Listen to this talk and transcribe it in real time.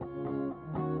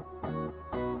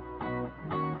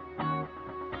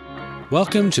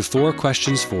Welcome to Four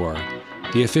Questions For,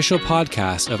 the official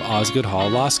podcast of Osgoode Hall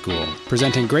Law School,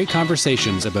 presenting great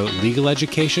conversations about legal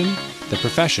education, the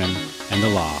profession, and the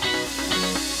law.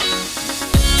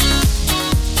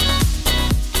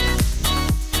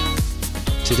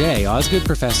 Today, Osgoode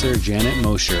professor Janet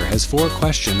Mosher has four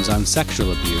questions on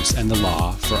sexual abuse and the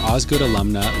law for Osgoode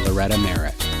alumna Loretta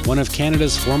Merritt, one of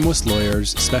Canada's foremost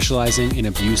lawyers specializing in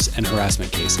abuse and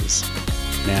harassment cases.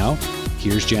 Now,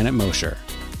 here's Janet Mosher.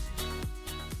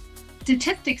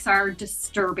 Statistics are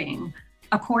disturbing.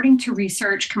 According to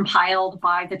research compiled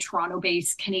by the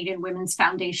Toronto-based Canadian Women's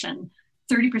Foundation,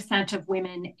 30% of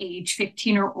women age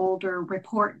 15 or older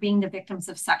report being the victims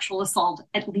of sexual assault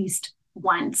at least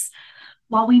once.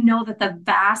 While we know that the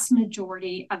vast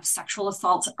majority of sexual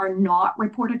assaults are not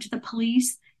reported to the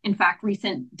police, in fact,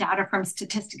 recent data from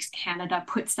Statistics Canada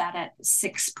puts that at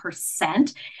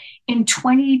 6%. In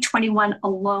 2021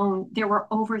 alone, there were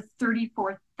over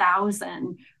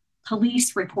 34,000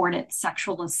 police reported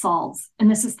sexual assaults, and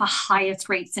this is the highest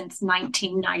rate since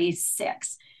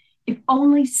 1996. If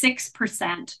only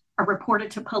 6% are reported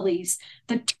to police,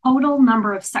 the total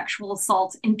number of sexual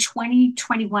assaults in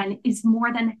 2021 is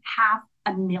more than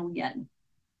 500,000.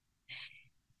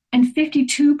 And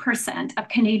 52% of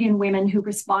Canadian women who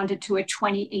responded to a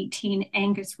 2018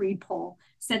 Angus Reid poll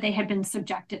said they had been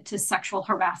subjected to sexual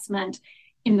harassment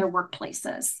in their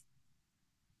workplaces.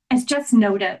 As just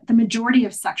noted, the majority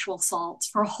of sexual assaults,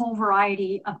 for a whole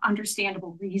variety of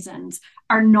understandable reasons,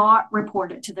 are not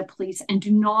reported to the police and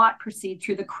do not proceed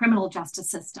through the criminal justice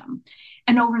system.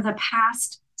 And over the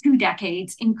past 2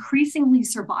 decades, increasingly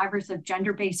survivors of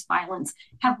gender-based violence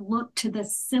have looked to the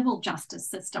civil justice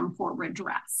system for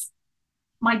redress.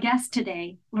 My guest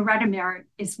today, Loretta Merritt,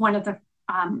 is one of the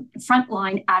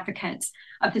frontline advocates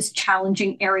of this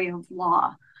challenging area of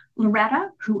law.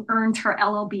 Loretta, who earned her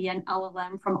LLB and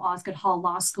LLM from Osgoode Hall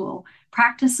Law School,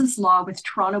 practices law with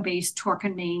Toronto-based Tork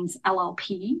and Mains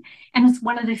LLP, and is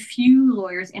one of the few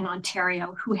lawyers in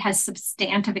Ontario who has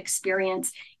substantive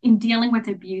experience in dealing with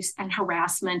abuse and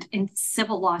harassment in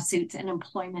civil lawsuits and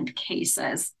employment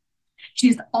cases. She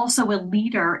is also a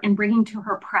leader in bringing to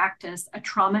her practice a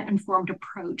trauma-informed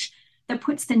approach that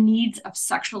puts the needs of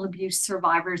sexual abuse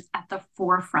survivors at the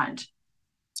forefront.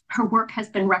 Her work has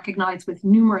been recognized with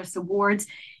numerous awards,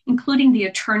 including the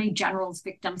Attorney General's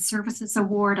Victim Services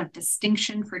Award of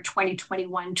Distinction for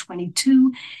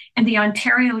 2021-22 and the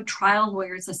Ontario Trial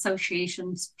Lawyers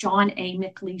Association's John A.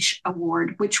 McLeish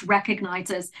Award, which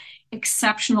recognizes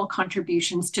exceptional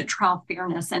contributions to trial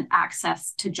fairness and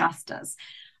access to justice.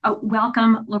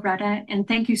 Welcome, Loretta, and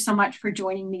thank you so much for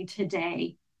joining me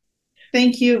today.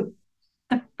 Thank you.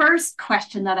 The first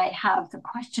question that I have, the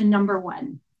question number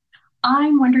one,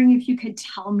 I'm wondering if you could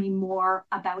tell me more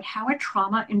about how a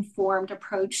trauma-informed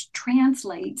approach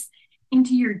translates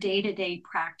into your day-to-day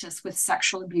practice with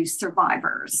sexual abuse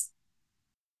survivors.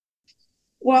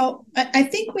 Well, I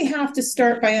think we have to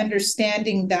start by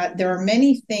understanding that there are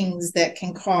many things that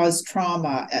can cause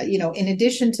trauma. In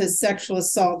addition to sexual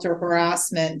assault or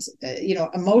harassment,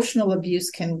 emotional abuse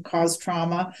can cause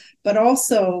trauma, but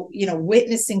also,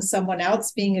 witnessing someone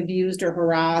else being abused or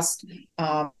harassed,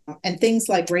 and things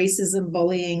like racism,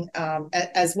 bullying,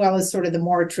 as well as sort of the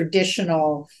more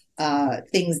traditional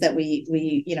things that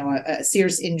we a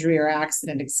serious injury or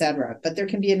accident, et cetera. But there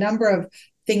can be a number of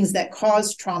things that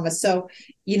cause trauma. So,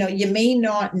 you may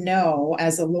not know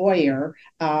as a lawyer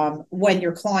when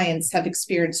your clients have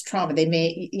experienced trauma. They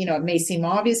may, it may seem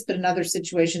obvious, but in other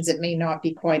situations, it may not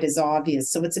be quite as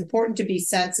obvious. So it's important to be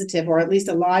sensitive or at least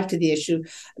alive to the issue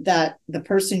that the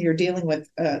person you're dealing with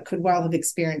could well have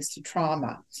experienced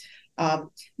trauma.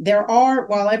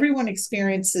 While everyone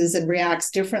experiences and reacts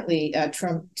differently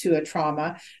to a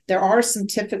trauma, there are some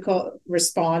typical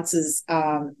responses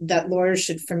that lawyers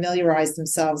should familiarize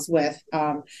themselves with.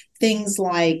 Things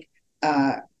like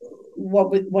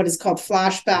what is called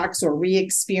flashbacks or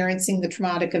re-experiencing the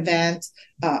traumatic event,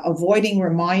 avoiding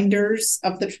reminders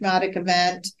of the traumatic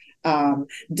event,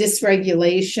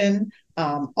 dysregulation,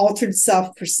 altered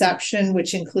self-perception,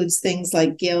 which includes things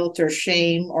like guilt or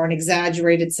shame or an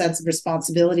exaggerated sense of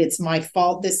responsibility. It's my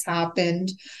fault this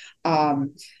happened.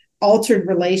 Altered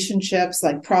relationships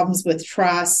like problems with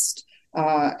trust,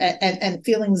 and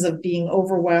feelings of being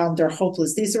overwhelmed or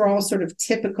hopeless. These are all sort of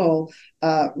typical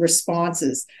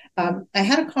responses. I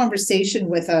had a conversation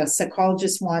with a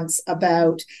psychologist once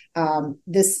about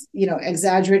this,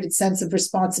 exaggerated sense of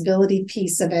responsibility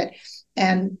piece of it.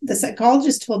 And the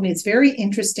psychologist told me it's very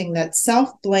interesting that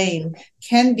self-blame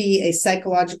can be a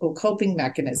psychological coping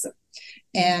mechanism.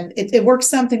 And it works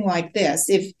something like this.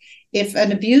 If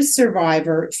an abuse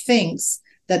survivor thinks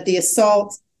that the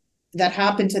assault that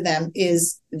happened to them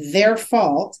is their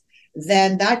fault,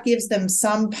 then that gives them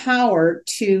some power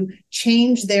to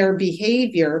change their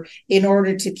behavior in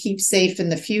order to keep safe in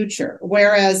the future.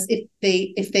 Whereas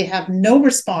if they have no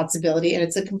responsibility and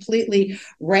it's a completely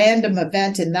random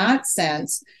event in that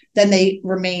sense, then they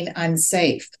remain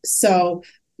unsafe. So,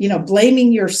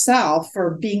 blaming yourself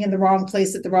for being in the wrong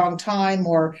place at the wrong time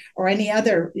or any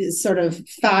other sort of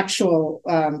factual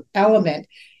element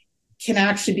can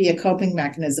actually be a coping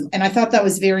mechanism. And I thought that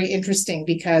was very interesting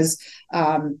because,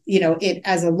 it,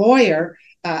 as a lawyer,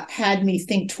 had me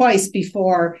think twice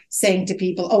before saying to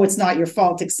people, oh, it's not your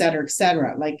fault, et cetera, et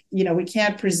cetera. Like, we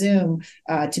can't presume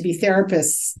to be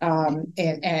therapists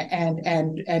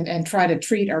and try to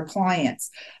treat our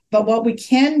clients. But what we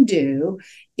can do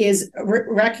is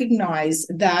recognize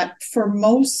that for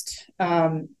most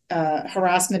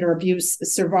harassment or abuse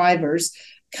survivors,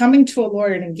 coming to a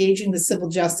lawyer and engaging the civil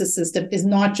justice system is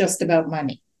not just about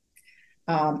money.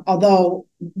 Although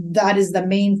that is the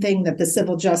main thing that the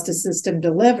civil justice system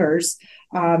delivers,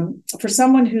 for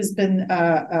someone who's been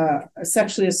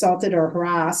sexually assaulted or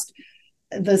harassed,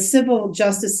 the civil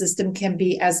justice system can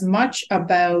be as much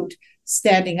about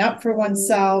standing up for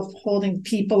oneself, holding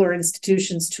people or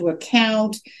institutions to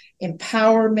account,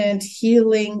 empowerment,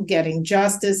 healing, getting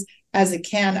justice, as it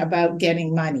can about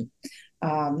getting money.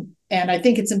 And I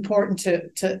think it's important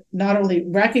to not only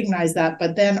recognize that,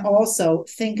 but then also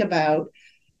think about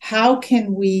how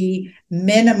can we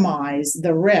minimize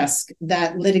the risk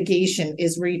that litigation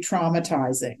is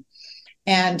re-traumatizing.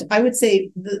 And I would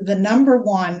say the number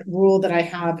one rule that I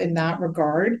have in that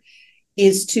regard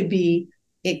is to be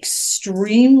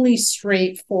extremely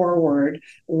straightforward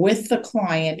with the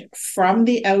client from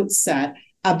the outset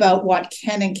about what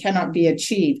can and cannot be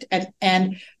achieved.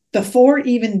 And before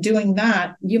even doing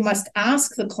that, you must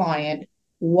ask the client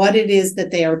what it is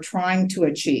that they are trying to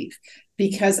achieve.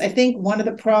 Because I think one of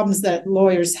the problems that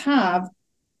lawyers have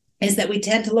is that we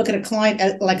tend to look at a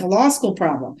client like a law school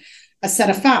problem, a set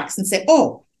of facts, and say,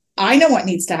 oh, I know what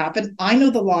needs to happen. I know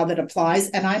the law that applies,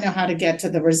 and I know how to get to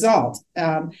the result.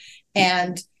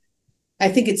 And I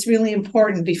think it's really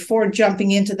important before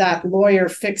jumping into that lawyer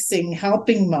fixing,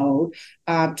 helping mode,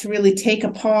 to really take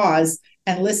a pause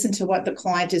and listen to what the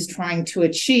client is trying to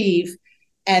achieve,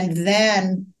 and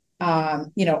then,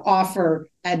 offer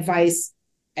advice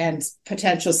and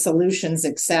potential solutions,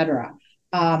 et cetera.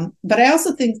 But I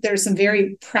also think there's some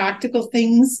very practical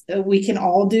things we can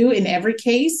all do in every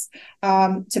case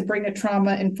to bring a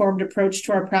trauma-informed approach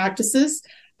to our practices.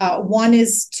 One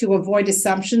is to avoid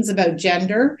assumptions about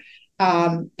gender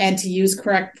and to use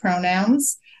correct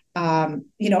pronouns. And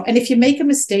if you make a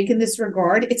mistake in this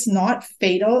regard, it's not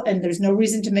fatal, and there's no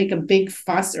reason to make a big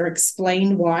fuss or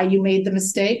explain why you made the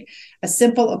mistake. A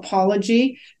simple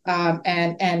apology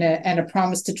and a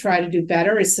promise to try to do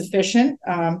better is sufficient.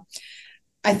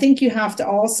 I think you have to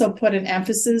also put an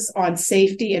emphasis on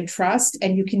safety and trust,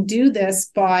 and you can do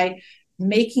this by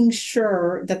making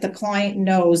sure that the client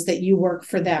knows that you work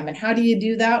for them. And how do you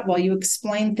do that? Well, you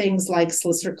explain things like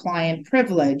solicitor-client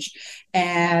privilege,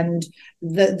 and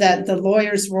that the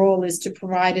lawyer's role is to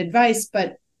provide advice,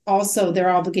 but also their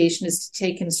obligation is to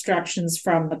take instructions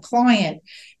from the client.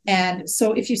 And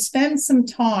so if you spend some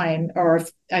time, or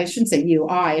if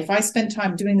I spend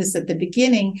time doing this at the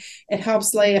beginning, it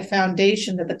helps lay a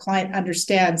foundation that the client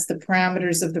understands the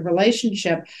parameters of the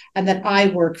relationship and that I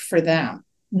work for them,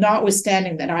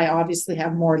 notwithstanding that I obviously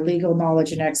have more legal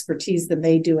knowledge and expertise than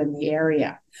they do in the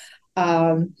area.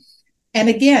 And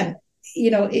again,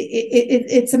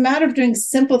 it's a matter of doing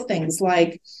simple things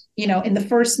like, in the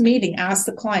first meeting, ask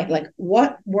the client, like,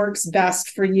 what works best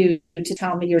for you to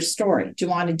tell me your story? Do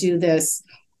you want to do this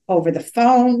over the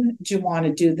phone? Do you want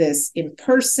to do this in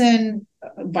person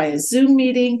by a Zoom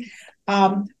meeting?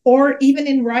 Or even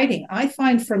in writing? I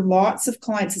find for lots of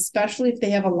clients, especially if they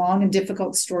have a long and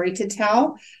difficult story to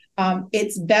tell,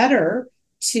 it's better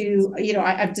to,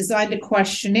 I've designed a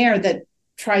questionnaire that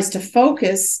tries to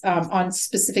focus on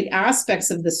specific aspects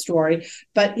of the story,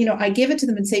 but I give it to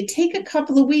them and say, take a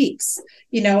couple of weeks,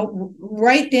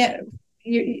 write down,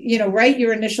 write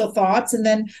your initial thoughts and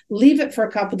then leave it for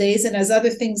a couple of days, and as other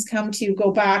things come to you,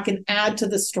 go back and add to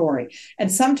the story.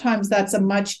 And sometimes that's a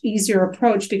much easier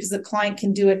approach because the client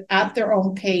can do it at their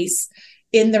own pace,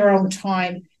 in their own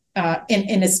time,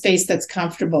 in a space that's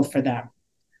comfortable for them.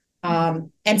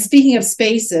 And speaking of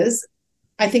spaces,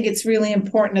 I think it's really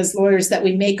important as lawyers that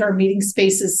we make our meeting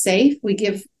spaces safe. We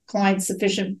give clients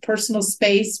sufficient personal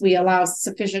space. We allow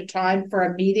sufficient time for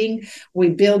a meeting. We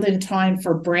build in time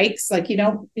for breaks. Like,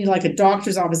 like a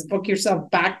doctor's office, book yourself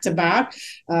back to back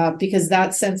because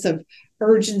that sense of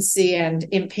urgency and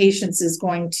impatience is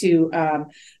going to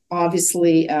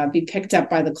obviously be picked up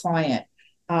by the client.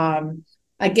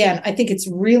 Again, I think it's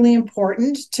really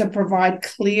important to provide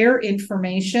clear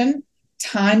information,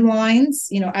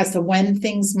 timelines, as to when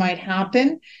things might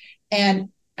happen. And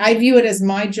I view it as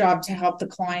my job to help the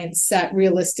client set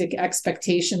realistic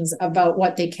expectations about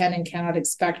what they can and cannot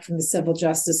expect from the civil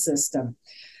justice system.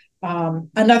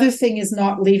 Another thing is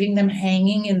not leaving them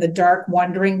hanging in the dark,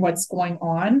 wondering what's going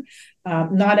on.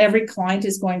 Not every client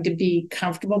is going to be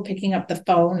comfortable picking up the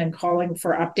phone and calling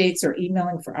for updates or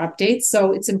emailing for updates.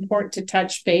 So it's important to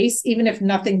touch base, even if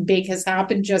nothing big has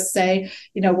happened. Just say,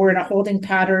 we're in a holding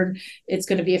pattern. It's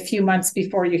going to be a few months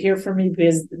before you hear from me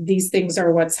because these things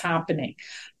are what's happening.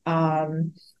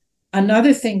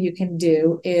 Another thing you can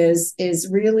do is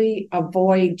really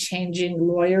avoid changing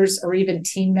lawyers or even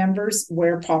team members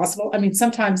where possible. I mean,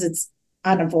 sometimes it's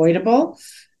unavoidable,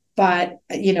 but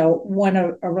when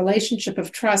a relationship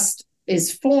of trust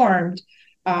is formed,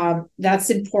 that's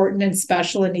important and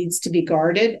special and needs to be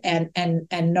guarded and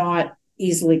not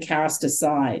easily cast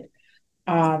aside.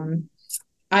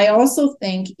 I also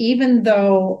think, even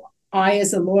though I,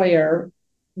 as a lawyer,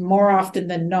 more often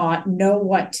than not, know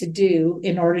what to do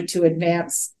in order to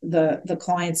advance the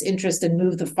client's interest and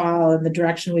move the file in the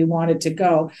direction we want it to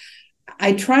go,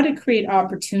 I try to create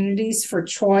opportunities for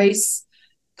choice,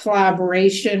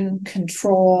 collaboration,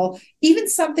 control, even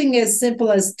something as simple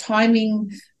as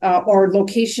timing or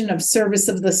location of service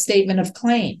of the statement of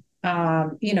claim.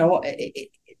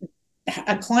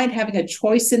 A client having a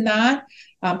choice in that,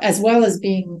 as well as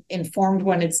being informed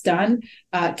when it's done,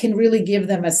 can really give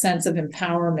them a sense of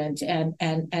empowerment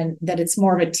and that it's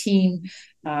more of a team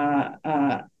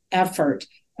effort,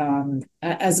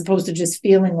 as opposed to just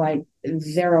feeling like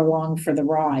they're along for the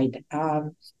ride.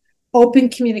 Open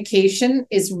communication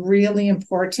is really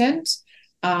important.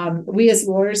 We as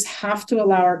lawyers have to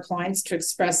allow our clients to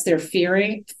express their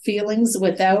feelings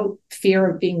without fear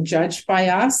of being judged by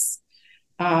us.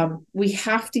 We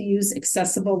have to use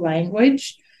accessible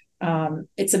language.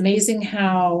 It's amazing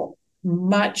how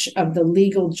much of the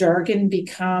legal jargon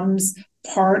becomes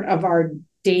part of our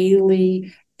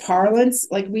daily parlance.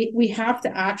 Like we have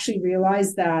to actually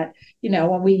realize that,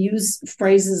 when we use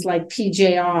phrases like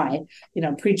PJI,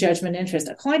 prejudgment interest,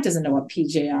 a client doesn't know what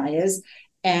PJI is.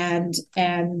 And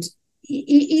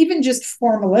even just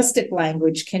formalistic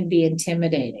language can be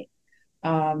intimidating.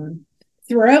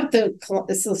 Throughout the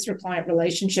solicitor-client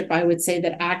relationship, I would say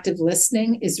that active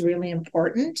listening is really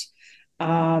important.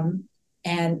 And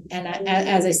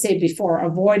as I said before,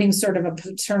 avoiding sort of a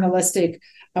paternalistic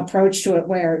approach to it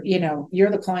where, you're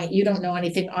the client, you don't know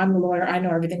anything, I'm the lawyer, I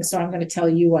know everything, so I'm going to tell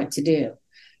you what to do.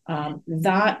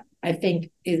 That, I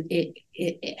think,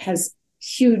 it has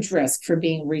huge risk for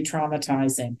being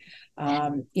re-traumatizing.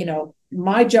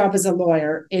 My job as a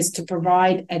lawyer is to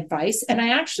provide advice. And I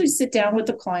actually sit down with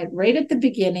the client right at the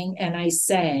beginning and I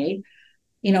say,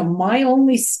 my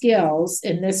only skills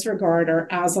in this regard are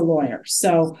as a lawyer.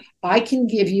 So I can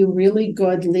give you really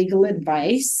good legal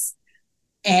advice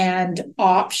and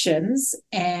options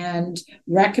and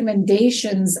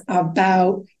recommendations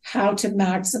about how to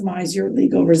maximize your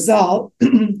legal result,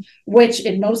 which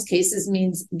in most cases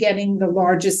means getting the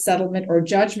largest settlement or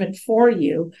judgment for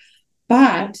you.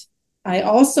 But I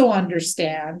also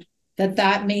understand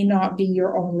that may not be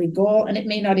your only goal, and it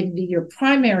may not even be your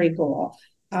primary goal.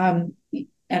 And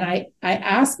I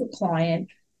ask a client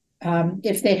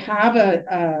if they have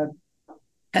a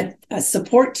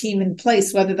support team in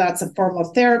place, whether that's a formal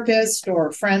therapist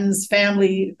or friends,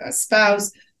 family, a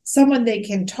spouse, someone they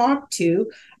can talk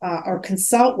to or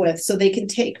consult with, so they can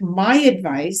take my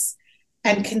advice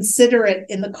and consider it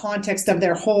in the context of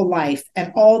their whole life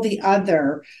and all the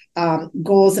other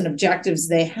goals and objectives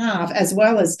they have, as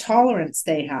well as tolerance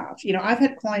they have. I've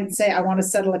had clients say, I want to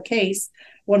settle a case,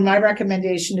 when my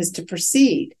recommendation is to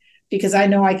proceed because I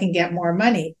know I can get more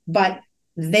money, but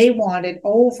they want it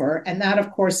over. And that,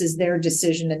 of course, is their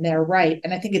decision and their right.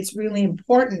 And I think it's really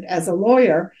important as a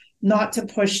lawyer not to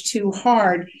push too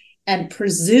hard and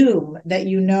presume that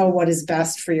you know what is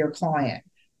best for your client.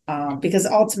 Because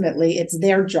ultimately it's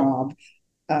their job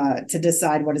to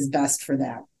decide what is best for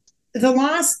them. The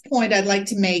last point I'd like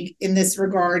to make in this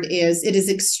regard is it is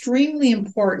extremely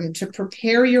important to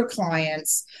prepare your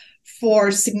clients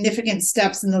for significant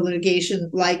steps in the litigation,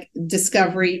 like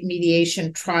discovery,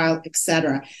 mediation, trial,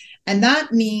 etc. And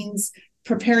that means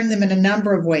preparing them in a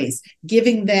number of ways,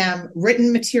 giving them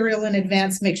written material in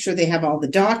advance, make sure they have all the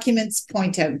documents,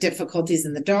 point out difficulties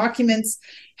in the documents,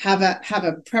 have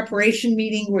a preparation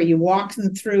meeting where you walk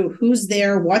them through who's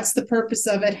there, what's the purpose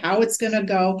of it, how it's going to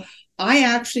go. I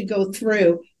actually go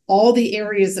through all the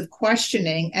areas of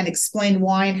questioning and explain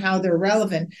why and how they're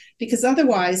relevant, because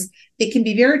otherwise it can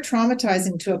be very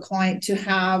traumatizing to a client to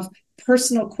have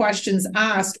personal questions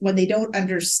asked when they don't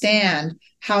understand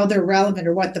how they're relevant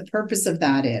or what the purpose of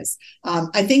that is.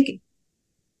 I think,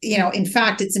 in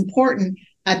fact, it's important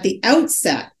at the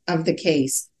outset of the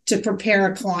case to prepare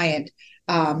a client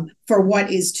for what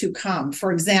is to come.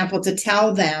 For example, to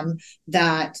tell them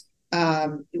that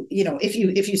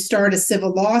if you start a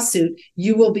civil lawsuit,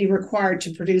 you will be required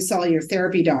to produce all your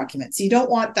therapy documents. You don't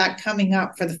want that coming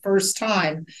up for the first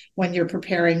time when you're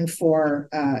preparing for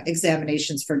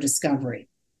examinations for discovery.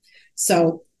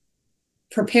 So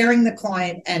preparing the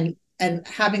client and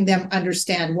having them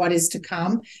understand what is to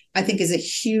come, I think, is a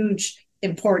huge,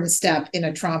 important step in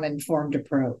a trauma-informed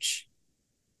approach.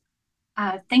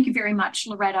 Thank you very much,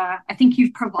 Loretta. I think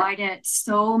you've provided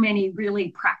so many really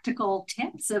practical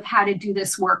tips of how to do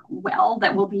this work well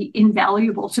that will be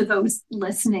invaluable to those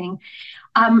listening.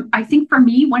 I think for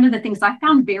me, one of the things I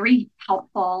found very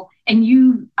helpful, and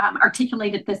you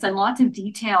articulated this in lots of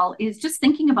detail, is just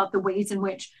thinking about the ways in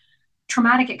which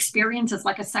traumatic experiences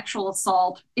like a sexual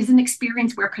assault is an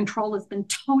experience where control has been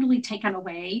totally taken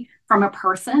away from a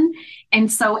person.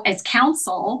 And so as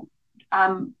counsel,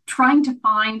 trying to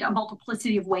find a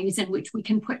multiplicity of ways in which we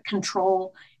can put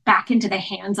control back into the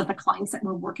hands of the clients that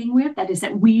we're working with, that is,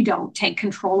 that we don't take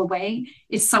control away,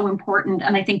 is so important.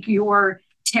 And I think your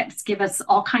tips give us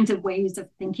all kinds of ways of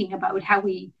thinking about how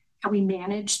we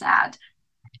manage that.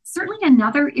 Certainly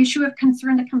another issue of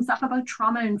concern that comes up about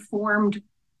trauma-informed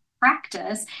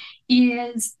practice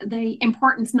is the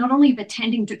importance not only of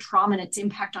attending to trauma and its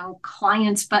impact on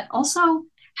clients, but also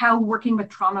how working with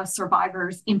trauma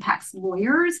survivors impacts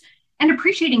lawyers, and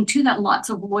appreciating too that lots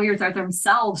of lawyers are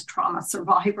themselves trauma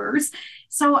survivors.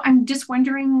 So I'm just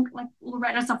wondering, like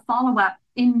Loretta, as a follow-up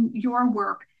in your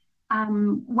work,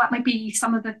 what might be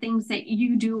some of the things that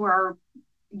you do or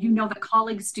the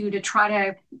colleagues do to try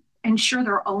to ensure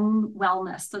their own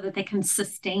wellness so that they can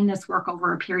sustain this work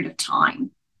over a period of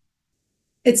time?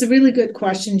 It's a really good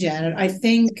question, Janet. I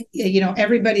think,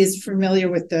 everybody is familiar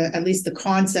with at least the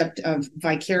concept of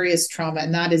vicarious trauma,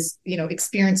 and that is,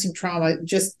 experiencing trauma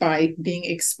just by being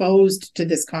exposed to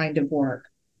this kind of work.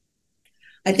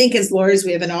 I think as lawyers,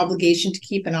 we have an obligation to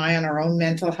keep an eye on our own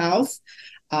mental health.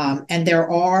 And there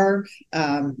are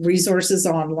resources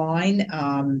online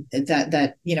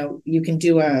that you can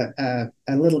do a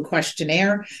little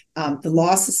questionnaire. The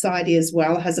Law Society as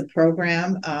well has a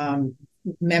program,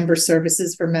 member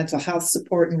services for mental health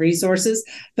support and resources.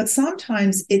 But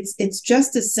sometimes it's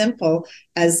just as simple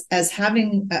as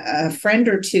having a friend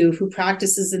or two who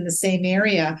practices in the same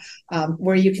area,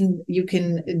 where you can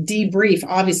debrief,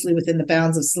 obviously within the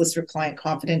bounds of solicitor-client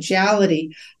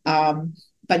confidentiality,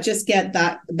 but just get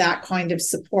that kind of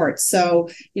support. So,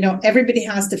 everybody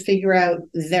has to figure out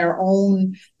their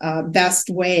own best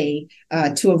way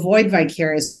to avoid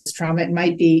vicarious trauma. It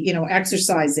might be,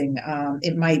 exercising.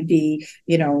 It might be,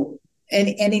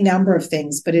 any number of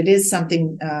things, but it is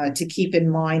something to keep in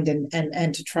mind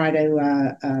and to try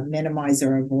to minimize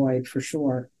or avoid, for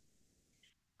sure.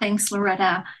 Thanks,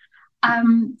 Loretta.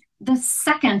 The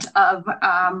second of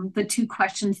the two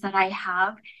questions that I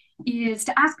have is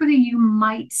to ask whether you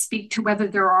might speak to whether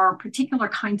there are particular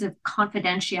kinds of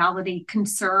confidentiality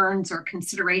concerns or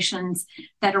considerations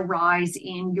that arise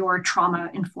in your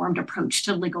trauma-informed approach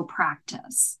to legal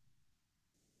practice.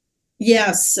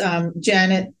 Yes,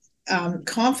 Janet,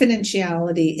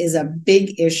 confidentiality is a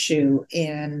big issue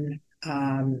in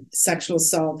sexual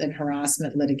assault and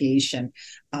harassment litigation.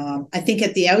 I think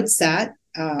at the outset,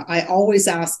 I always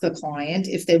ask the client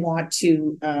if they want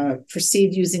to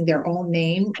proceed using their own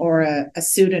name or a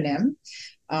pseudonym.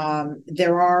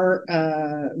 There are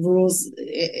rules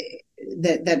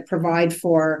that provide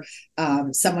for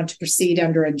someone to proceed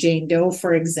under a Jane Doe,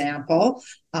 for example.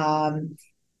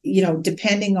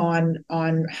 Depending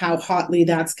on how hotly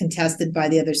that's contested by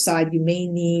the other side, you may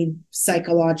need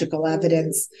psychological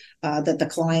evidence that the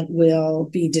client will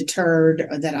be deterred,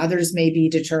 or that others may be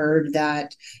deterred,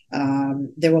 that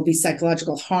there will be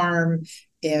psychological harm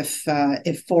if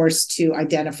forced to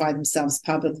identify themselves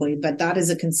publicly. But that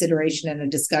is a consideration and a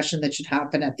discussion that should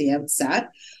happen at the outset.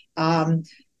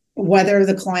 Whether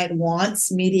the client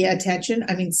wants media attention.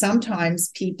 I mean,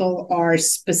 sometimes people are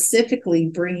specifically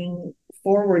bringing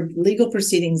forward legal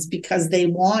proceedings because they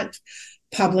want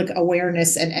public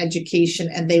awareness and education,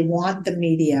 and they want the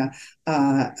media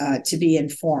to be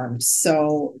informed.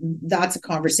 So that's a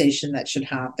conversation that should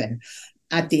happen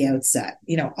at the outset.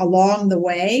 Along the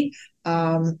way,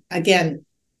 again,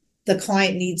 the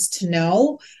client needs to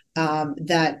know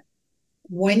that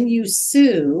when you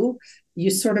sue, you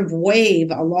sort of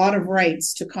waive a lot of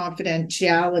rights to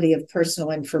confidentiality of personal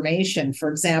information. For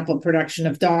example, production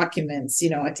of documents,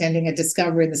 attending a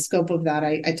discovery, and the scope of that.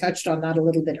 I touched on that a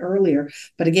little bit earlier,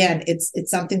 but again, it's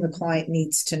something the client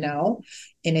needs to know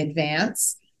in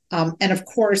advance. And of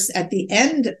course, at the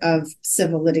end of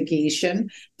civil litigation,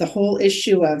 the whole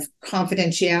issue of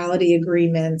confidentiality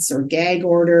agreements or gag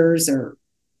orders or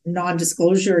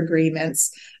non-disclosure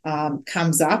agreements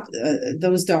comes up.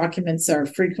 Those documents are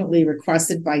frequently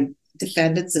requested by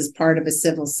defendants as part of a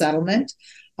civil settlement.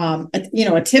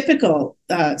 A typical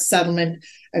settlement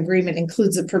agreement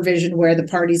includes a provision where the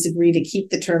parties agree to keep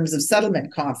the terms of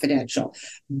settlement confidential.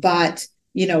 But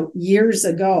years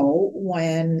ago,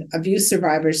 when abuse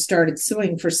survivors started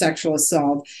suing for sexual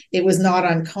assault, it was not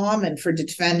uncommon for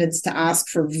defendants to ask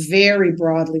for very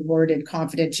broadly worded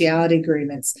confidentiality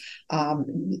agreements,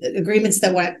 agreements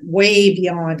that went way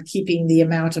beyond keeping the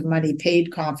amount of money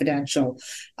paid confidential.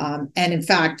 And in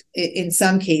fact, in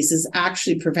some cases,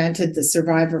 actually prevented the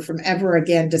survivor from ever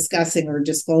again discussing or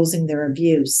disclosing their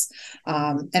abuse.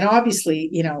 And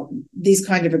obviously, these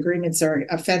kind of agreements are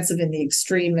offensive in the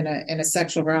extreme in a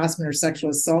sexual harassment or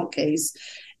sexual assault case.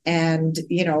 And,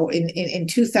 in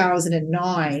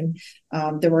 2009,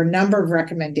 there were a number of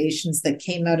recommendations that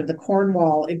came out of the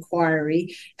Cornwall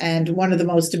inquiry. And one of the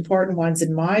most important ones,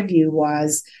 in my view,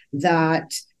 was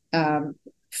that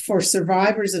for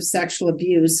survivors of sexual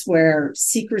abuse, where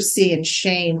secrecy and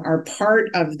shame are part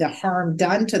of the harm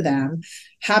done to them,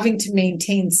 having to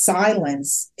maintain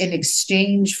silence in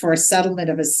exchange for a settlement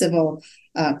of a civil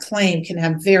claim can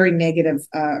have very negative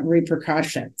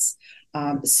repercussions.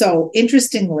 So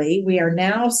interestingly, we are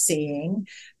now seeing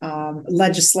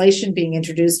legislation being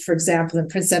introduced, for example, in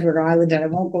Prince Edward Island, and I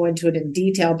won't go into it in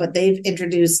detail, but they've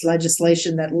introduced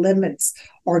legislation that limits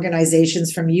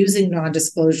organizations from using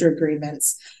non-disclosure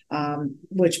agreements,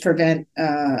 which prevent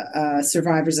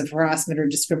survivors of harassment or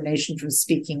discrimination from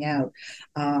speaking out.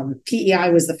 PEI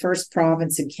was the first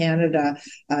province in Canada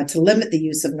to limit the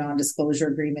use of non-disclosure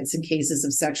agreements in cases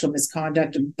of sexual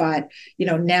misconduct. But,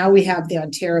 now we have the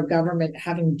Ontario government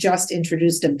having just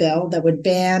introduced a bill that would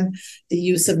ban the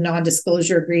use of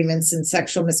non-disclosure agreements in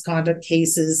sexual misconduct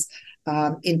cases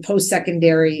in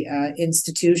post-secondary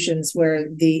institutions where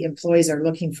the employees are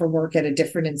looking for work at a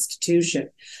different institution.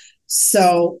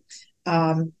 So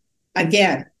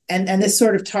again, and this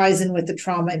sort of ties in with the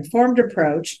trauma-informed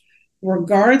approach,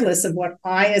 regardless of what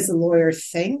I as a lawyer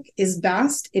think is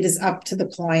best, it is up to the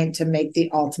client to make the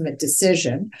ultimate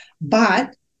decision.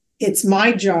 But it's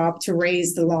my job to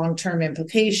raise the long-term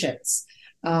implications.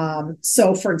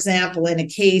 So, for example, in a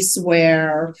case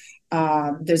where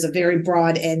there's a very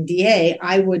broad NDA,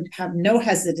 I would have no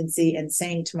hesitancy in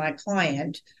saying to my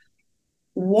client,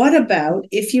 what about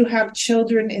if you have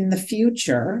children in the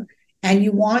future and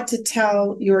you want to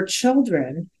tell your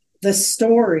children the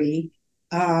story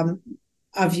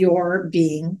of your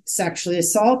being sexually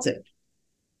assaulted?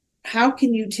 How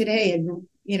can you today,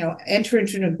 enter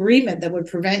into an agreement that would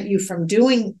prevent you from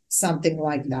doing something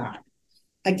like that?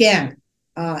 Again,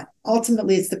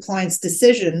 ultimately, it's the client's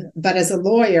decision, but as a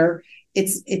lawyer,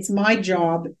 it's my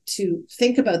job to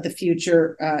think about the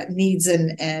future needs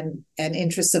and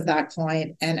interests of that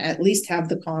client and at least have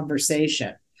the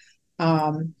conversation.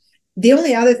 The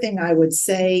only other thing I would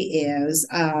say is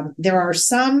there are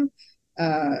some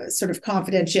sort of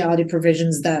confidentiality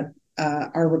provisions that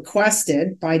are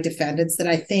requested by defendants that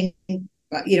I think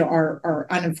are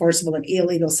unenforceable and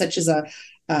illegal, such as a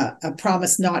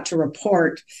promise not to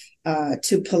report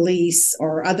to police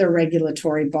or other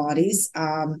regulatory bodies.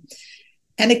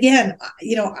 And again,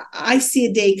 I see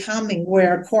a day coming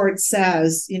where a court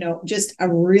says, just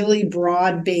a really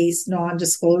broad-based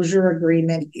non-disclosure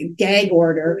agreement, gag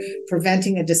order,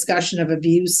 preventing a discussion of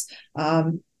abuse,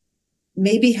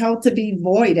 may be held to be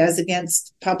void as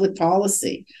against public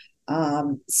policy.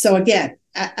 So again,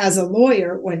 as a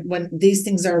lawyer, when these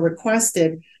things are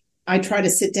requested, I try to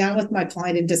sit down with my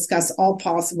client and discuss all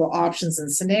possible options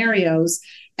and scenarios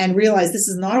and realize this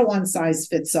is not a one size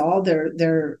fits all.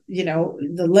 The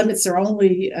limits are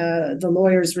only the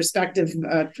lawyer's respective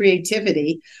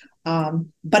creativity.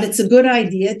 But it's a good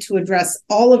idea to address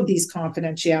all of these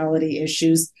confidentiality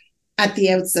issues at the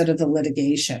outset of the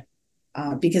litigation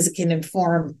because it can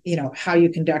inform, how you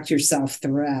conduct yourself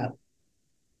throughout.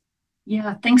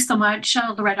 Yeah, thanks so much,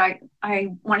 Loretta. I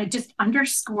want to just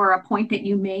underscore a point that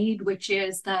you made, which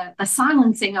is the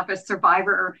silencing of a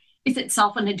survivor is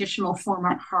itself an additional form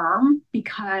of harm,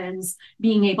 because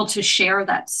being able to share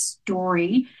that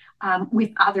story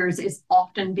with others is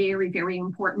often very, very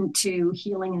important to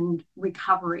healing and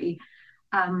recovery.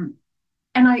 And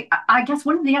I guess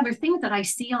one of the other things that I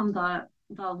see on the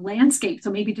the landscape.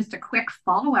 So maybe just a quick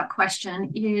follow-up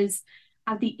question is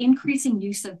the increasing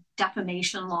use of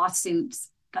defamation lawsuits,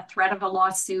 the threat of a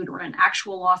lawsuit or an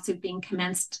actual lawsuit being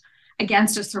commenced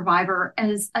against a survivor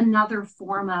as another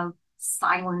form of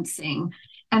silencing.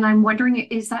 And I'm wondering,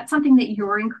 is that something that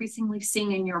you're increasingly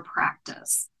seeing in your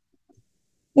practice?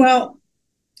 Well,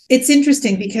 it's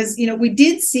interesting because, we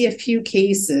did see a few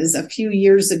cases a few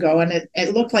years ago, and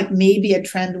it looked like maybe a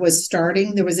trend was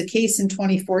starting. There was a case in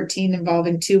 2014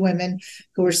 involving two women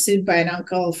who were sued by an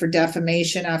uncle for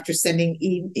defamation after sending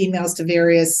emails to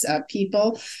various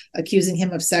people accusing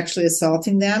him of sexually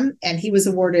assaulting them, and he was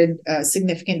awarded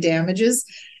significant damages.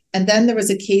 And then there was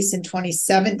a case in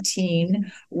 2017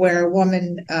 where a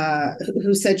woman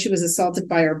who said she was assaulted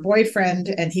by her boyfriend,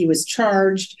 and he was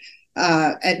charged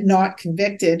and not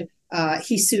convicted.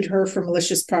 He sued her for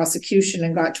malicious prosecution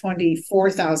and got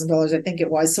 $24,000, I think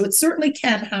it was. So it certainly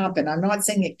can happen. I'm not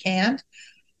saying it can't,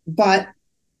 but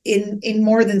in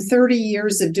more than 30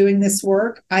 years of doing this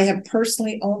work, I have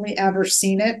personally only ever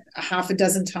seen it a half a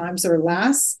dozen times or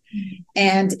less. Mm-hmm.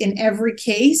 And in every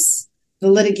case,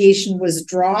 the litigation was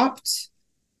dropped,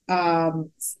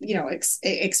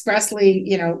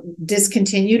 expressly,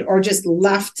 discontinued or just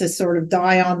left to sort of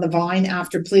die on the vine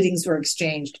after pleadings were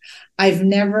exchanged. I've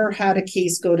never had a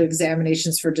case go to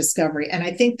examinations for discovery. And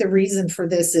I think the reason for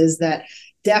this is that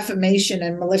defamation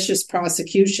and malicious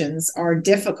prosecutions are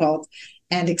difficult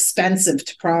and expensive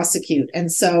to prosecute.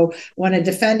 And so when a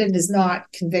defendant is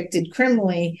not convicted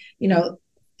criminally,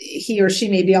 he or she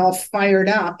may be all fired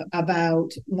up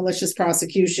about malicious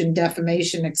prosecution,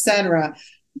 defamation, etc.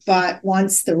 But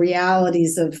once the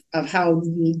realities of how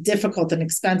difficult and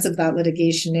expensive that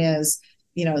litigation is,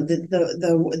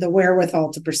 the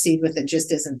wherewithal to proceed with it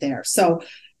just isn't there. So,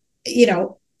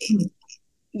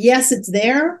 yes, it's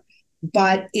there,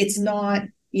 but it's not,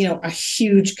 a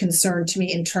huge concern to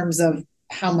me in terms of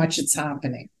how much it's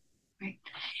happening. Right.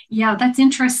 Yeah, that's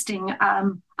interesting.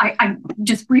 I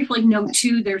just briefly note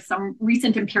too, there's some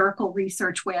recent empirical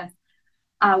research with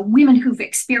women who've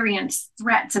experienced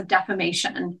threats of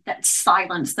defamation that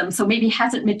silence them. So maybe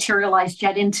hasn't materialized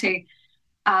yet into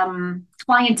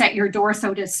clients at your door,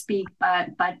 so to speak,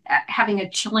 but having a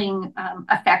chilling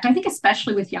effect. I think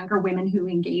especially with younger women who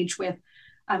engage with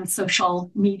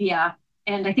social media.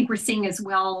 And I think we're seeing as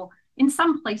well in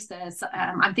some places,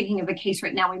 I'm thinking of a case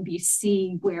right now in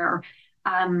BC where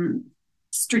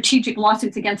strategic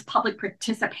lawsuits against public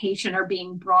participation are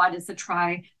being brought as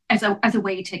a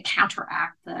way to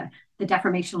counteract the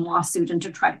defamation lawsuit and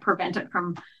to try to prevent it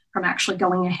from actually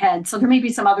going ahead. So there may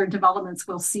be some other developments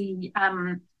we'll see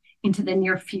into the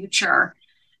near future.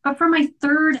 But for my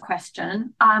third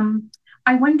question,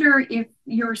 I wonder if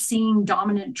you're seeing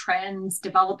dominant trends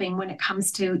developing when it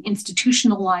comes to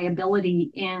institutional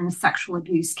liability in sexual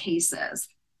abuse cases.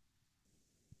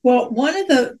 Well, one of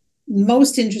the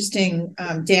most interesting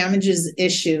damages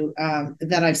issue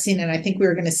that I've seen, and I think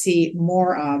we're going to see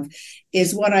more of,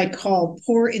 is what I call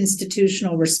poor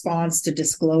institutional response to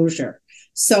disclosure.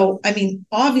 So,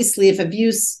 obviously, if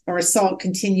abuse or assault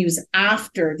continues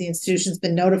after the institution's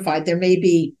been notified, there may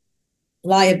be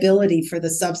liability for the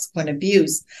subsequent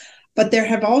abuse. But there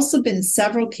have also been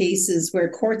several cases where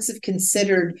courts have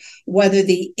considered whether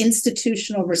the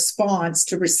institutional response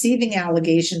to receiving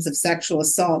allegations of sexual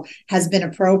assault has been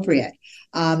appropriate.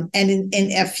 And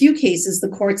in a few cases, the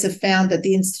courts have found that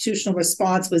the institutional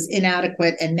response was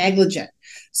inadequate and negligent.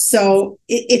 So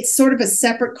it's sort of a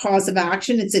separate cause of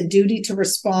action. It's a duty to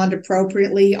respond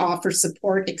appropriately, offer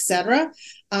support, etc.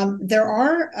 There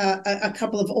are a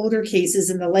couple of older cases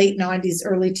in the late 90s,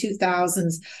 early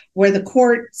 2000s, where the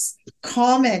courts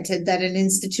commented that an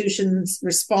institution's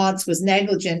response was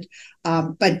negligent,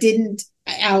 but didn't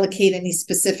allocate any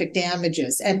specific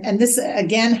damages. And this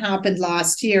again happened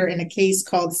last year in a case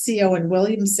called CO and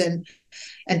Williamson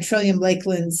and Trillium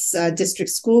Lakeland's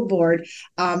district school board.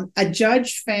 A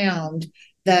judge found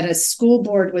that a school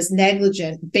board was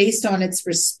negligent based on its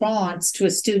response to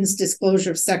a student's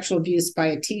disclosure of sexual abuse by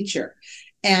a teacher.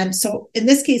 And so in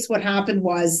this case, what happened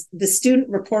was the student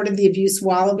reported the abuse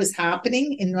while it was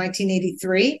happening in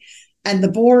 1983, and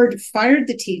the board fired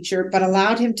the teacher, but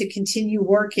allowed him to continue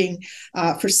working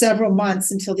for several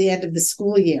months until the end of the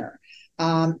school year.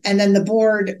 And then the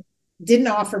board didn't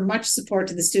offer much support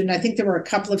to the student. I think there were a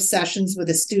couple of sessions with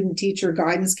a student teacher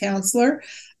guidance counselor.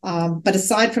 But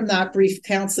aside from that brief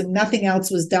counseling, nothing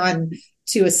else was done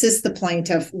to assist the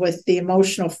plaintiff with the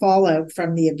emotional fallout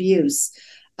from the abuse.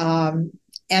 And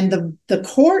the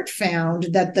court found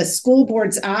that the school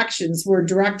board's actions were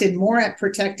directed more at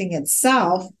protecting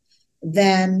itself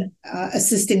than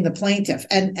assisting the plaintiff.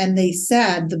 And they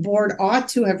said the board ought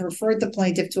to have referred the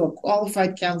plaintiff to a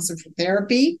qualified counselor for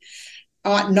therapy,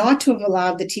 ought not to have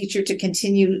allowed the teacher to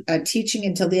continue teaching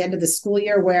until the end of the school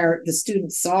year where the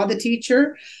student saw the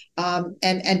teacher,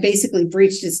 and basically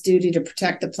breached its duty to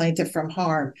protect the plaintiff from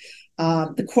harm.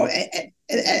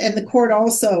 The court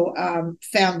also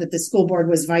found that the school board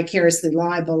was vicariously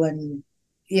liable and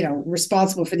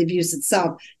responsible for the abuse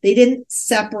itself. They didn't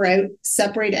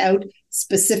separate out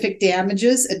specific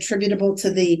damages attributable to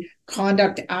the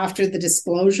conduct after the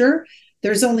disclosure.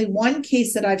 There's only one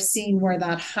case that I've seen where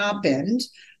that happened,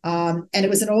 and it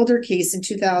was an older case in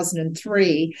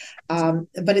 2003.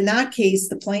 But in that case,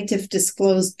 the plaintiff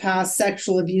disclosed past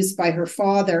sexual abuse by her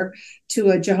father to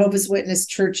a Jehovah's Witness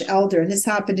church elder, and this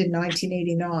happened in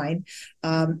 1989.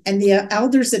 And the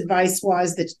elder's advice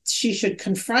was that she should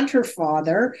confront her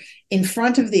father in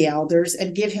front of the elders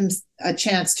and give him a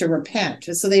chance to repent.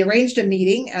 So they arranged a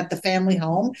meeting at the family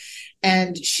home,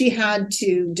 and she had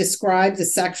to describe the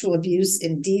sexual abuse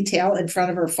in detail in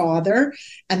front of her father,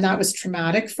 and that was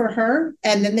traumatic for her.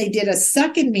 And then they did a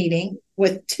second meeting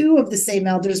with two of the same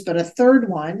elders, but a third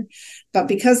one. But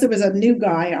because there was a new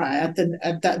guy at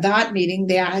that meeting,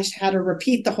 they had to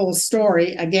repeat the whole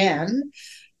story again.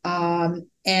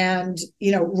 And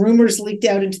rumors leaked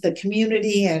out into the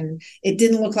community, and it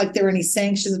didn't look like there were any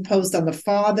sanctions imposed on the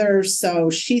father.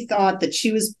 So she thought that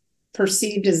she was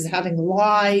perceived as having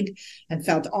lied and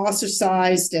felt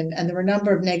ostracized, and there were a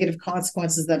number of negative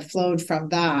consequences that flowed from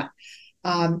that.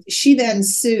 She then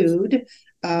sued,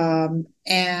 and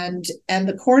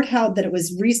the court held that it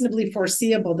was reasonably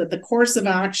foreseeable that the course of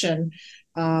action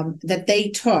that they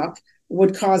took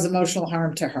would cause emotional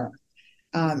harm to her.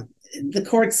 The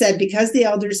court said because the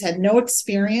elders had no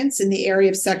experience in the area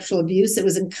of sexual abuse, it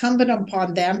was incumbent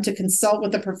upon them to consult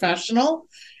with a professional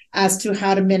as to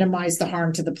how to minimize the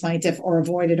harm to the plaintiff or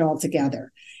avoid it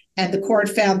altogether. And the court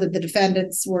found that the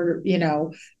defendants were,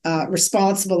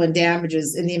 responsible in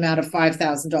damages in the amount of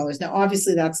 $5,000. Now,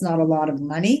 obviously, that's not a lot of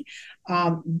money,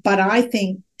 but I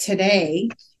think today,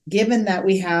 given that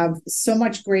we have so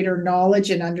much greater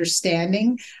knowledge and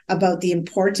understanding about the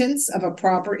importance of a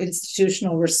proper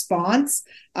institutional response,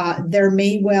 there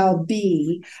may well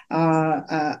be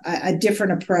a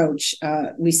different approach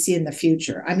we see in the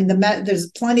future. I mean,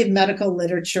 there's plenty of medical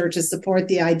literature to support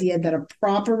the idea that a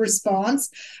proper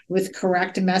response with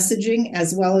correct messaging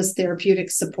as well as therapeutic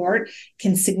support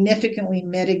can significantly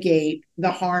mitigate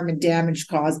the harm and damage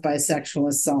caused by a sexual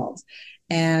assault.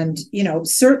 And,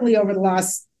 certainly over the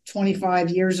last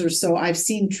 25 years or so, I've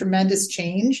seen tremendous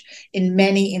change in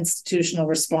many institutional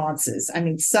responses. I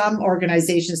mean, some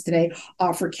organizations today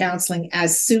offer counseling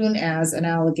as soon as an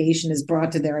allegation is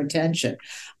brought to their attention.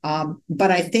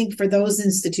 But I think for those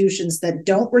institutions that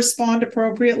don't respond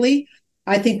appropriately,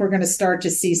 I think we're going to start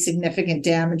to see significant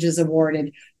damages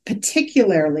awarded,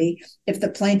 particularly if the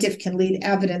plaintiff can lead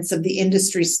evidence of the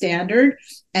industry standard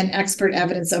and expert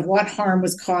evidence of what harm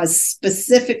was caused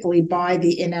specifically by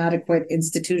the inadequate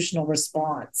institutional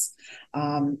response.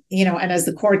 And as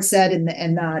the court said in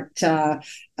that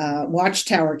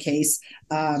Watchtower case,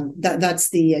 that's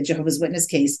the Jehovah's Witness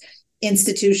case,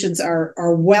 institutions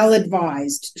are well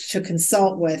advised to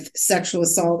consult with sexual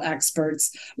assault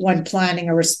experts when planning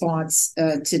a response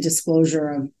to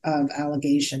disclosure of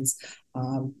allegations.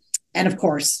 And of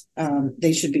course,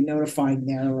 they should be notifying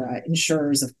their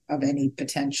insurers of any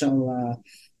potential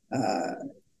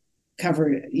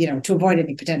cover, to avoid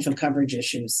any potential coverage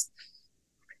issues.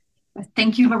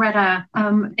 Thank you, Loretta.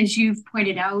 As you've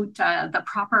pointed out, the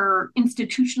proper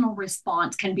institutional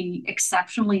response can be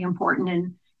exceptionally important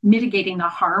in mitigating the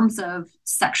harms of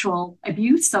sexual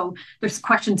abuse. So there's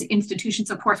questions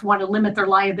institutions, of course, want to limit their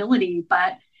liability,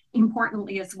 but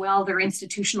importantly as well, their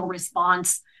institutional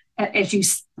response, as you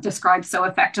described so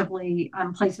effectively,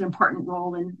 plays an important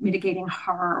role in mitigating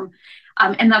harm.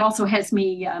 And that also has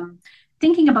me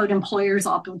thinking about employers'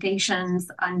 obligations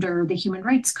under the Human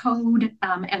Rights Code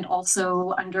and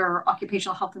also under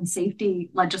occupational health and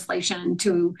safety legislation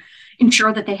to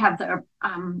ensure that they have the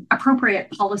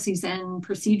appropriate policies and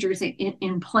procedures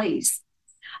in place.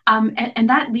 And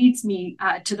that leads me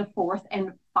to the fourth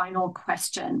and final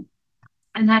question.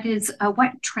 And that is,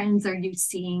 what trends are you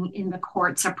seeing in the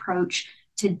court's approach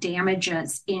to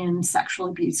damages in sexual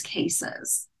abuse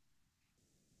cases?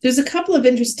 There's a couple of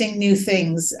interesting new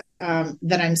things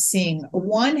that I'm seeing.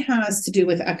 One has to do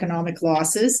with economic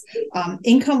losses.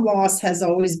 Income loss has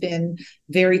always been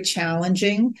very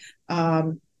challenging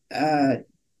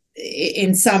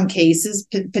in some cases,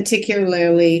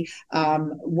 particularly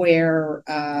where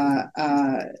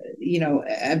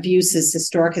abuse is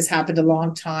historic, has happened a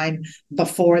long time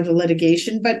before the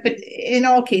litigation. But in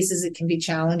all cases, it can be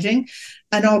challenging.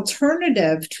 An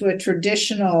alternative to a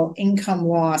traditional income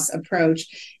loss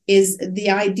approach is the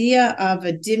idea of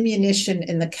a diminution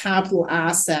in the capital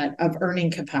asset of earning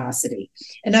capacity.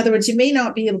 In other words, you may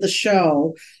not be able to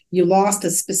show you lost a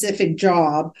specific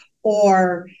job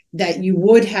or that you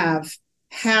would have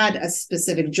had a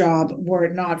specific job were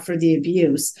it not for the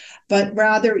abuse, but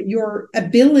rather your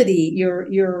ability,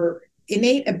 your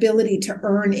innate ability to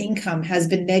earn income has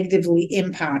been negatively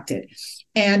impacted.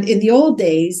 And in the old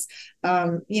days,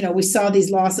 we saw these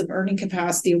loss of earning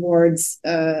capacity awards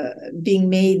being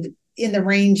made in the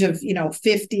range of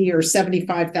 $50,000 or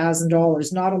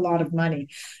 $75,000, not a lot of money.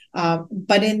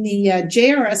 But in the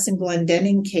JRS and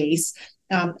Glendenning case,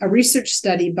 a research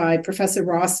study by Professor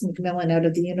Ross McMillan out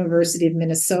of the University of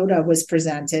Minnesota was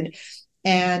presented,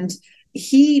 and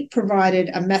he provided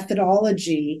a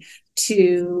methodology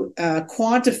to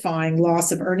quantifying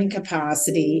loss of earning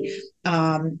capacity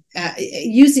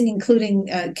including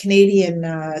Canadian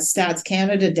Stats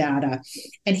Canada data.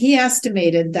 And he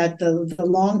estimated that the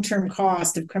long-term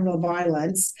cost of criminal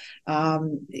violence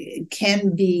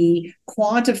can be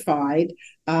quantified.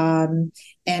 And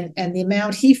the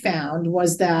amount he found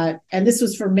was that, and this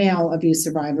was for male abuse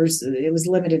survivors, it was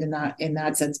limited in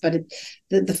that sense, but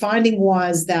the finding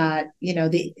was that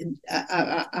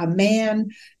a man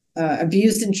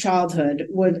abused in childhood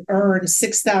would earn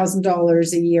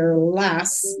 $6,000 a year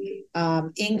less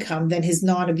income than his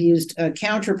non-abused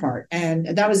counterpart.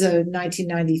 And that was a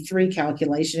 1993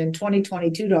 calculation. In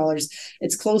 2022 dollars,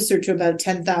 it's closer to about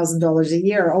 $10,000 a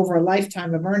year over a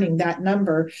lifetime of earning. That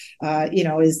number,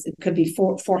 could be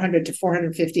 $400,000 to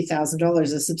 $450,000,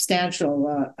 a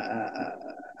substantial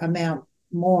amount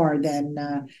more than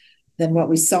what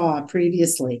we saw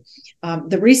previously.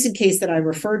 The recent case that I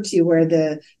referred to, where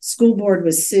the school board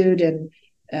was sued and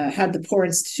had the poor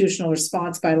institutional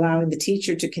response by allowing the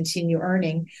teacher to continue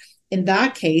earning, in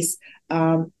that case,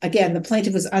 again, the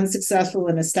plaintiff was unsuccessful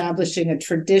in establishing a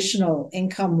traditional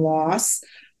income loss,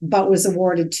 but was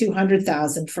awarded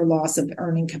 $200,000 for loss of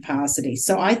earning capacity.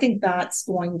 So I think that's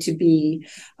going to be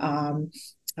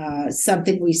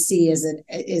something we see as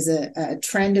a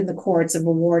trend in the courts of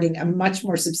awarding a much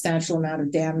more substantial amount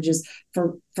of damages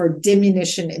for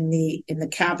diminution in the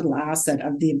capital asset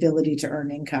of the ability to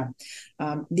earn income.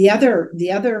 The other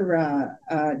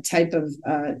type of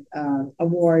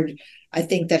award, I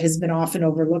think, that has been often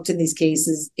overlooked in these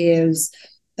cases is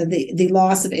the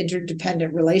loss of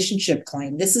interdependent relationship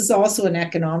claim. This is also an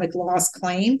economic loss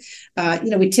claim.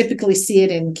 We typically see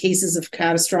it in cases of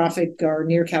catastrophic or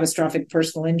near catastrophic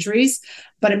personal injuries,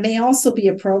 but it may also be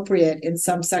appropriate in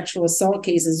some sexual assault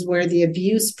cases where the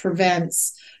abuse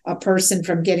prevents a person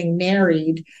from getting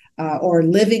married or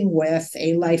living with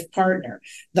a life partner.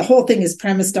 The whole thing is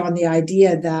premised on the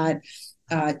idea that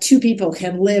two people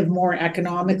can live more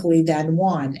economically than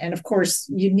one. And of course,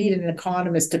 you need an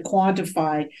economist to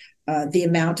quantify the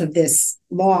amount of this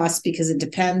loss, because it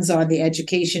depends on the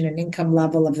education and income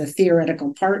level of the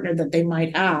theoretical partner that they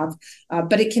might have,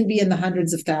 but it can be in the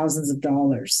hundreds of thousands of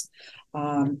dollars.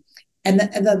 And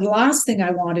the last thing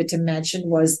I wanted to mention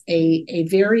was a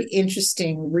very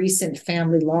interesting recent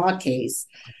family law case.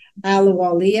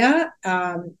 Ahluwalia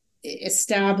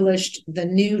established the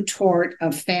new tort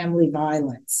of family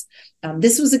violence.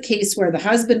 This was a case where the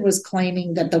husband was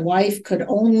claiming that the wife could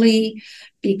only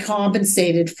be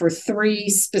compensated for 3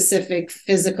 specific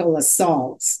physical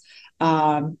assaults,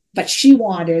 but she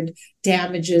wanted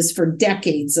damages for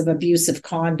decades of abusive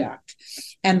conduct.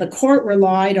 And the court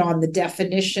relied on the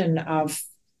definition of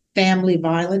family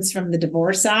violence from the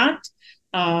Divorce Act,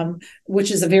 which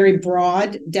is a very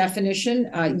broad definition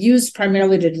used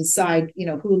primarily to decide,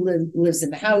 who lives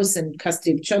in the house and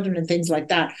custody of children and things like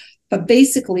that. But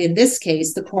basically, in this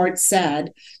case, the court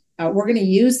said, we're going to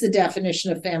use the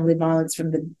definition of family violence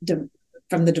from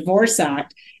the Divorce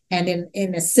Act. And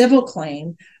in a civil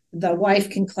claim, the wife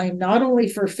can claim not only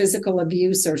for physical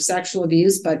abuse or sexual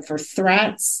abuse, but for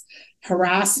threats,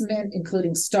 harassment,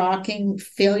 including stalking,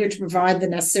 failure to provide the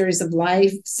necessaries of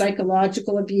life,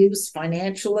 psychological abuse,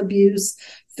 financial abuse,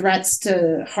 threats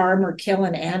to harm or kill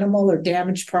an animal or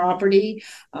damage property,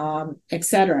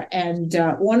 etc. And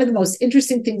one of the most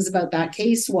interesting things about that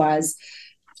case was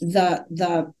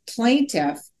the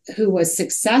plaintiff, who was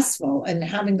successful in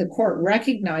having the court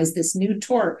recognize this new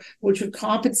tort, which would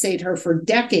compensate her for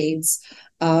decades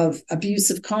of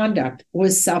abusive conduct,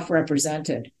 was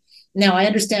self-represented. Now, I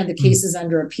understand the case is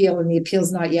under appeal and the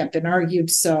appeal's not yet been argued,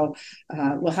 so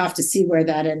we'll have to see where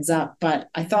that ends up. But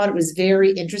I thought it was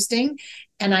very interesting.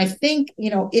 And I think,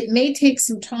 it may take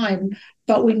some time,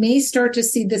 but we may start to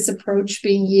see this approach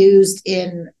being used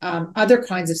in other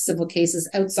kinds of civil cases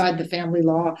outside the family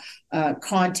law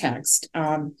context.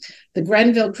 The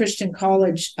Grenville Christian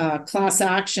College class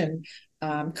action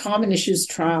common issues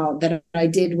trial that I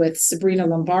did with Sabrina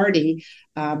Lombardi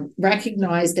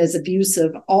recognized as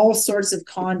abusive all sorts of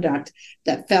conduct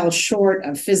that fell short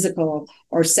of physical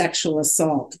or sexual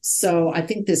assault. So I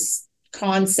think this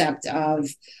concept of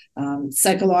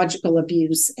psychological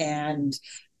abuse and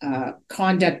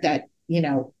conduct that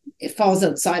it falls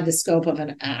outside the scope of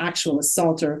an actual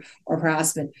assault or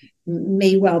harassment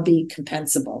may well be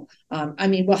compensable.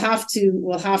 We'll have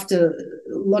to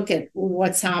look at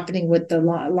what's happening with the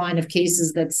line of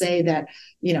cases that say that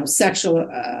sexual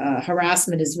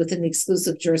harassment is within the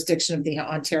exclusive jurisdiction of the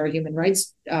Ontario Human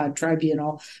Rights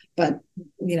Tribunal. But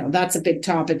that's a big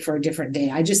topic for a different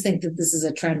day. I just think that this is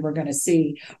a trend we're going to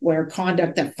see, where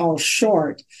conduct that falls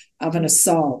short of an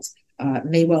assault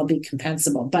may well be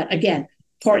compensable. But again,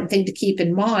 important thing to keep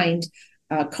in mind,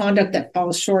 conduct that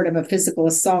falls short of a physical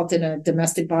assault in a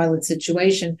domestic violence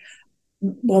situation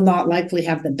will not likely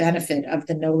have the benefit of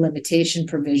the no limitation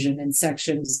provision in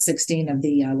Section 16 of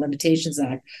the Limitations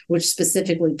Act, which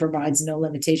specifically provides no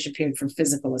limitation period for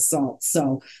physical assault.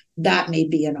 So that may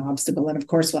be an obstacle. And of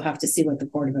course, we'll have to see what the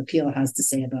Court of Appeal has to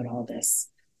say about all this.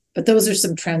 But those are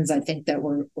some trends I think that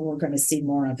we're going to see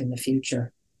more of in the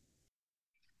future.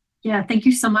 Yeah, thank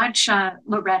you so much,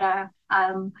 Loretta.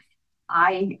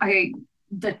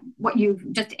 What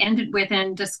you've just ended with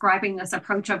in describing this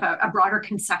approach of a broader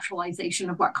conceptualization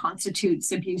of what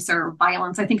constitutes abuse or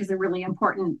violence, I think is a really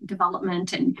important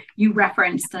development. And you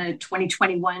referenced the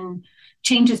 2021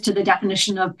 changes to the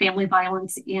definition of family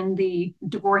violence in the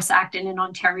Divorce Act and in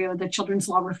Ontario, the Children's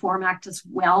Law Reform Act as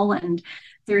well. And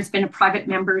there's been a private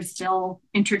member's bill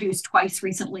introduced twice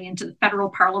recently into the federal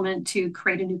parliament to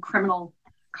create a new criminal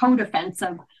code offense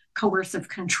of coercive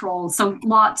control. So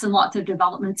lots and lots of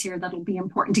developments here that'll be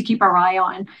important to keep our eye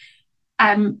on.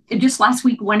 Just last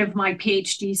week, one of my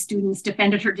PhD students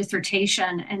defended her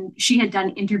dissertation, and she had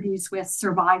done interviews with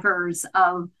survivors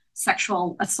of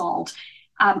sexual assault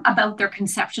about their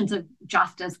conceptions of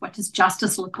justice. What does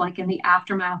justice look like in the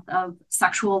aftermath of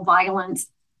sexual violence?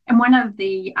 And one of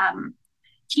the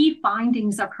key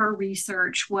findings of her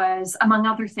research was, among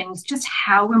other things, just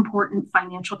how important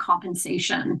financial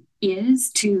compensation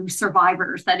is to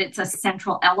survivors, that it's a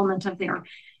central element of their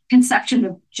conception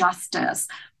of justice.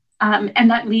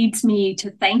 And that leads me to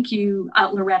thank you,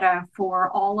 Loretta, for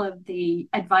all of the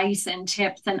advice and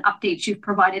tips and updates you've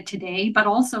provided today, but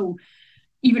also,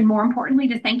 even more importantly,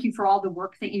 to thank you for all the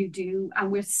work that you do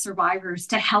with survivors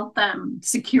to help them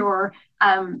secure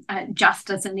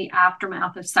justice in the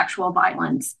aftermath of sexual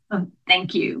violence.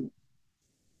 Thank you.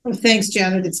 Well, thanks,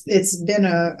 Janet. It's been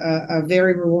a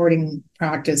very rewarding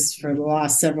practice for the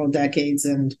last several decades,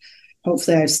 and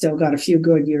hopefully I've still got a few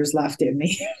good years left in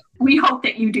me. We hope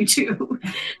that you do too.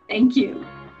 Thank you.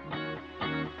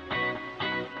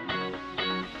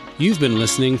 You've been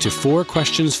listening to 4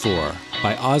 Questions 4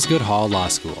 by Osgoode Hall Law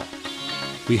School.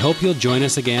 We hope you'll join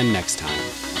us again next time.